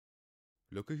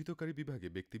লোকহিতকারী বিভাগে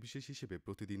ব্যক্তিবিশেষ হিসেবে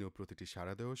প্রতিদিন ও প্রতিটি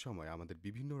সাড়া দেওয়ার সময় আমাদের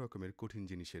বিভিন্ন রকমের কঠিন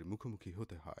জিনিসের মুখোমুখি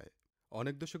হতে হয়।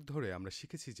 অনেক দশক ধরে আমরা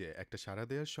শিখেছি যে একটা সাড়া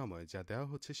দেওয়ার সময় যা দেওয়া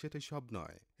হচ্ছে সেটাই সব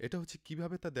নয়, এটা হচ্ছে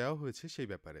কিভাবে তা দেওয়া হয়েছে সেই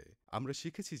ব্যাপারে। আমরা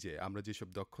শিখেছি যে আমরা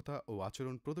যেসব দক্ষতা ও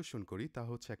আচরণ প্রদর্শন করি তা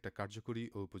হচ্ছে একটা কার্যকরী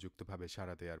ও উপযুক্তভাবে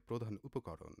সাড়া দেওয়ার প্রধান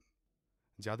উপকরণ।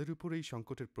 যাদের উপর এই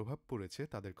সংকটের প্রভাব পড়েছে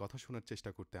তাদের কথা শোনার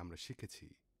চেষ্টা করতে আমরা শিখেছি।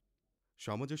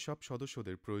 সমাজের সব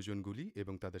সদস্যদের প্রয়োজনগুলি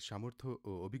এবং তাদের সামর্থ্য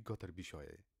ও অভিজ্ঞতার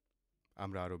বিষয়ে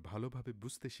আমরা আরও ভালোভাবে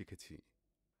বুঝতে শিখেছি।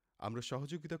 আমরা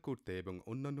সহযোগিতা করতে এবং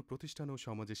অন্যান্য প্রতিষ্ঠান ও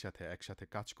সমাজের সাথে একসাথে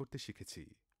কাজ করতে শিখেছি।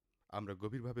 আমরা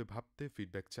গভীরভাবে ভাবতে,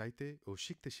 ফিডব্যাক চাইতে ও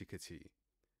শিখতে শিখেছি।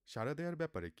 সাড়া দেওয়ার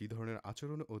ব্যাপারে কী ধরনের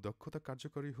আচরণ ও দক্ষতা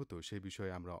কার্যকরী হতো সেই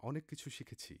বিষয়ে আমরা অনেক কিছু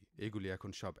শিখেছি। এগুলি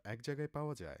এখন সব এক জায়গায়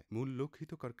পাওয়া যায়, মূল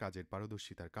লোকহিতকর কাজের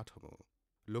পারদর্শিতার কাঠামো।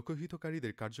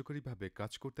 লোকহিতকারীদের কার্যকরীভাবে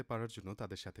কাজ করতে পারার জন্য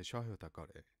তাদের সাথে সহায়তা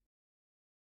করে।